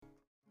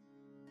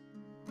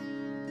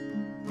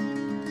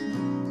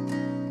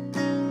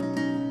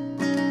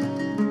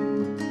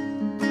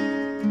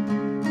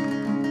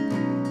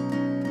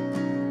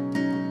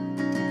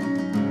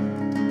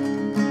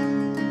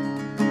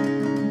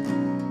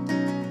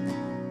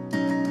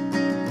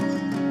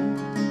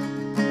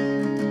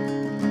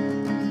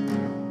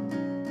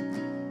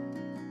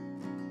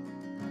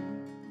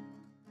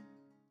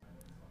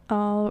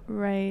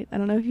Right. I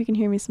don't know if you can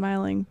hear me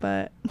smiling,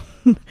 but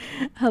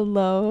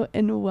hello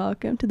and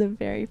welcome to the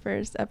very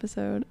first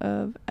episode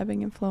of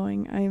Ebbing and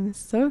Flowing. I am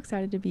so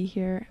excited to be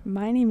here.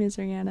 My name is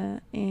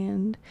Rihanna,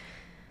 and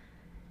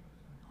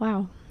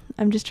wow,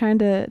 I'm just trying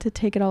to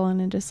take it all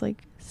in and just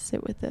like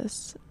sit with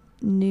this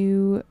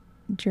new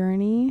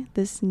journey,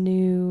 this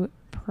new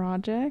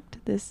project,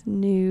 this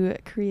new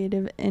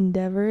creative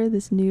endeavor,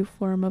 this new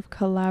form of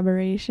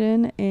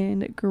collaboration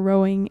and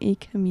growing a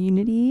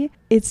community.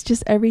 It's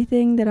just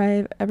everything that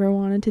I've ever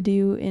wanted to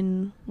do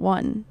in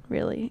one,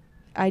 really.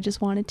 I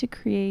just wanted to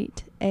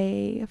create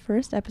a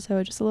first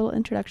episode, just a little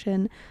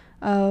introduction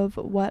of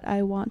what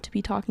I want to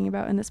be talking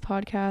about in this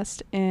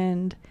podcast,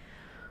 and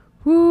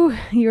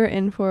you're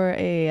in for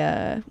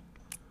a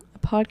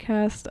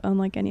podcast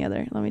unlike any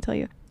other, let me tell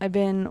you. I've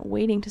been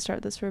waiting to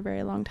start this for a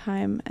very long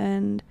time,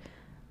 and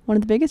one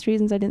of the biggest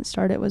reasons I didn't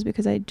start it was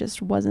because I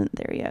just wasn't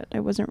there yet. I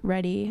wasn't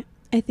ready.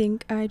 I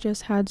think I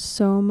just had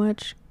so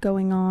much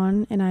going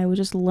on, and I was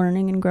just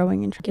learning and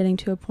growing and getting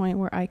to a point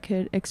where I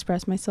could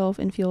express myself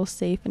and feel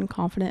safe and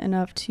confident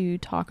enough to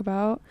talk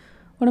about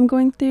what I'm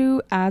going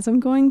through as I'm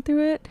going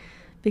through it,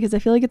 because I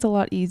feel like it's a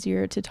lot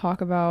easier to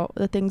talk about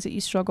the things that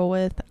you struggle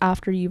with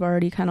after you've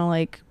already kind of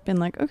like been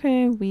like,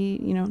 okay, we,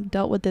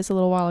 dealt with this a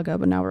little while ago,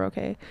 but now we're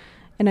okay.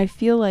 And I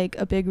feel like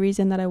a big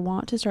reason that I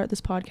want to start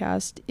this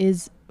podcast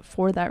is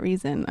for that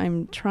reason.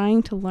 I'm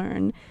trying to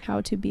learn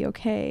how to be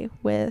okay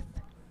with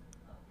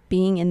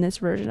being in this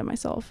version of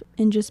myself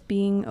and just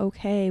being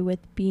okay with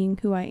being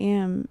who I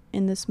am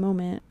in this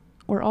moment.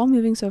 We're all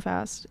moving so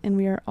fast, and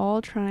we are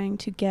all trying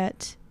to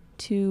get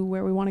to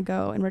where we want to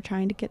go, and we're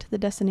trying to get to the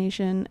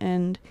destination,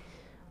 and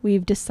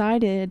we've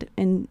decided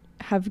and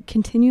have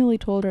continually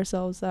told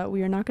ourselves that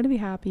we are not going to be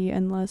happy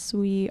unless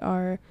we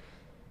are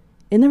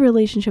in the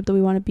relationship that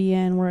we want to be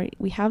in, where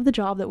we have the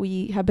job that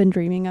we have been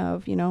dreaming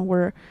of,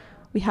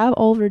 we have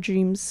all of our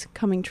dreams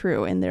coming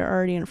true and they're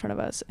already in front of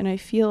us. And I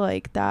feel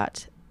like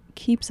that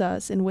keeps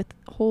us and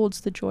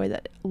withholds the joy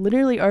that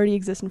literally already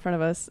exists in front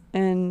of us.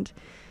 And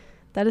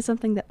that is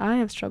something that I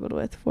have struggled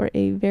with for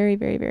a very,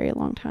 very, very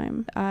long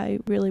time. I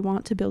really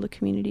want to build a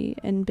community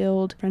and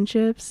build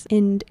friendships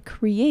and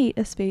create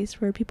a space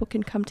where people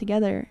can come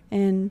together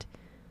and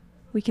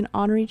we can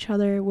honor each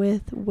other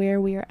with where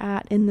we are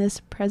at in this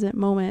present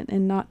moment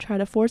and not try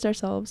to force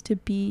ourselves to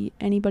be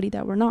anybody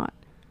that we're not.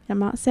 I'm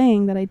not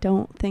saying that I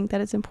don't think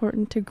that it's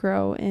important to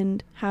grow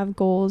and have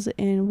goals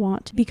and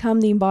want to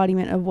become the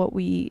embodiment of what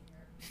we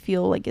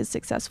feel like is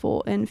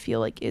successful and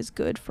feel like is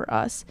good for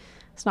us.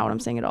 It's not what I'm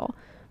saying at all.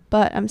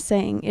 But I'm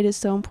saying it is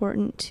so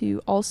important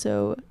to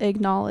also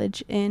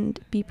acknowledge and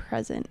be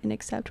present and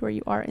accept where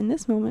you are in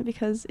this moment,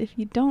 because if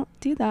you don't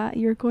do that,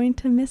 you're going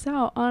to miss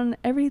out on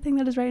everything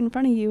that is right in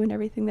front of you and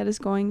everything that is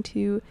going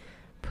to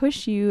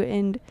push you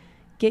and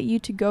get you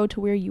to go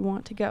to where you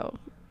want to go,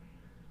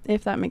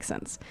 if that makes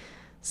sense.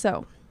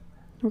 So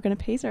we're going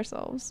to pace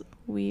ourselves.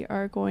 We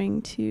are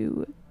going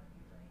to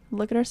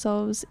look at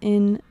ourselves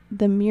in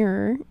the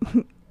mirror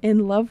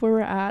and love where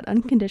we're at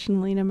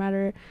unconditionally, no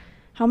matter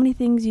how many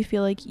things you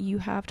feel like you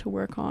have to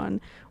work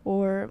on,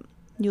 or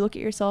you look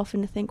at yourself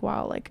and think,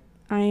 wow, like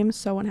I am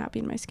so unhappy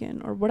in my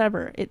skin, or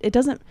whatever. It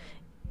doesn't,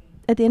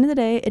 at the end of the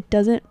day, it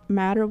doesn't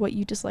matter what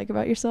you dislike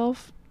about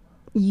yourself.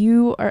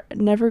 You are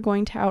never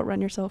going to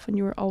outrun yourself, and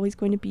you are always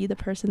going to be the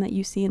person that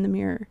you see in the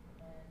mirror,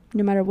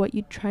 no matter what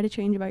you try to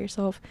change about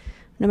yourself,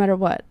 no matter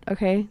what.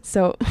 Okay.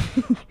 So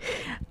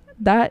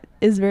that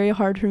is very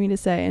hard for me to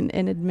say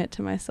and admit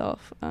to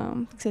myself,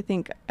 because I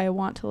think I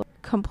want to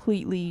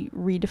completely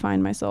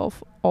redefine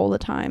myself all the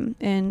time,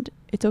 and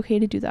it's okay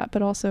to do that,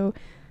 but also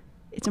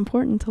it's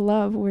important to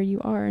love where you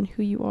are and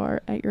who you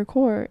are at your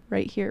core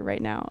right here,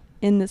 right now,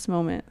 in this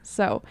moment.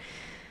 So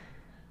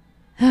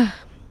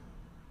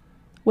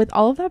with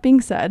all of that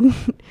being said,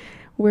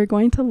 we're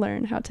going to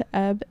learn how to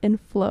ebb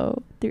and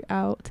flow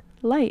throughout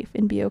life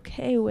and be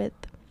okay with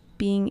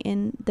being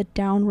in the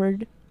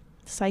downward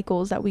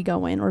cycles that we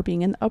go in, or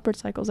being in the upward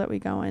cycles that we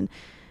go in.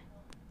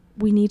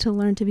 We need to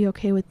learn to be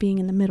okay with being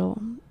in the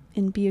middle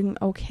and being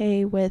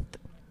okay with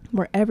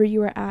wherever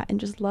you are at, and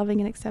just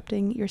loving and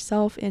accepting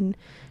yourself and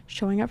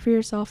showing up for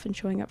yourself and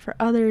showing up for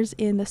others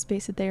in the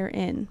space that they are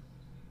in,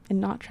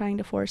 and not trying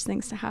to force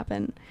things to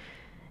happen.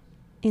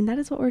 And that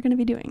is what we're going to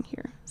be doing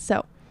here.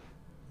 So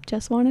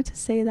just wanted to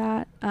say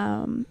that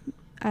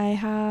I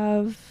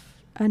have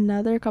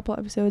another couple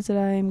episodes that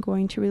I'm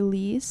going to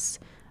release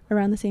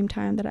around the same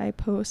time that I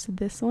post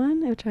this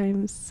one, which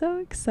I'm so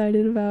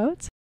excited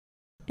about.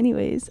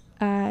 Anyways,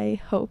 I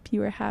hope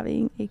you are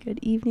having a good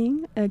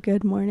evening, a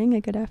good morning,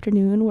 a good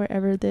afternoon,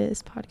 wherever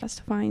this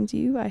podcast finds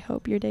you. I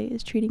hope your day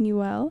is treating you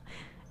well,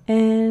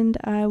 and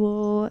I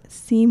will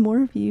see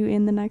more of you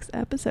in the next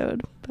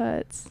episode.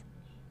 But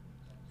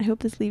I hope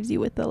this leaves you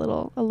with a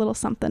little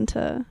something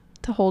to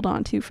hold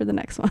on to for the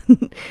next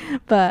one.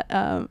 But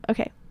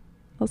okay,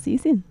 I'll see you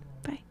soon.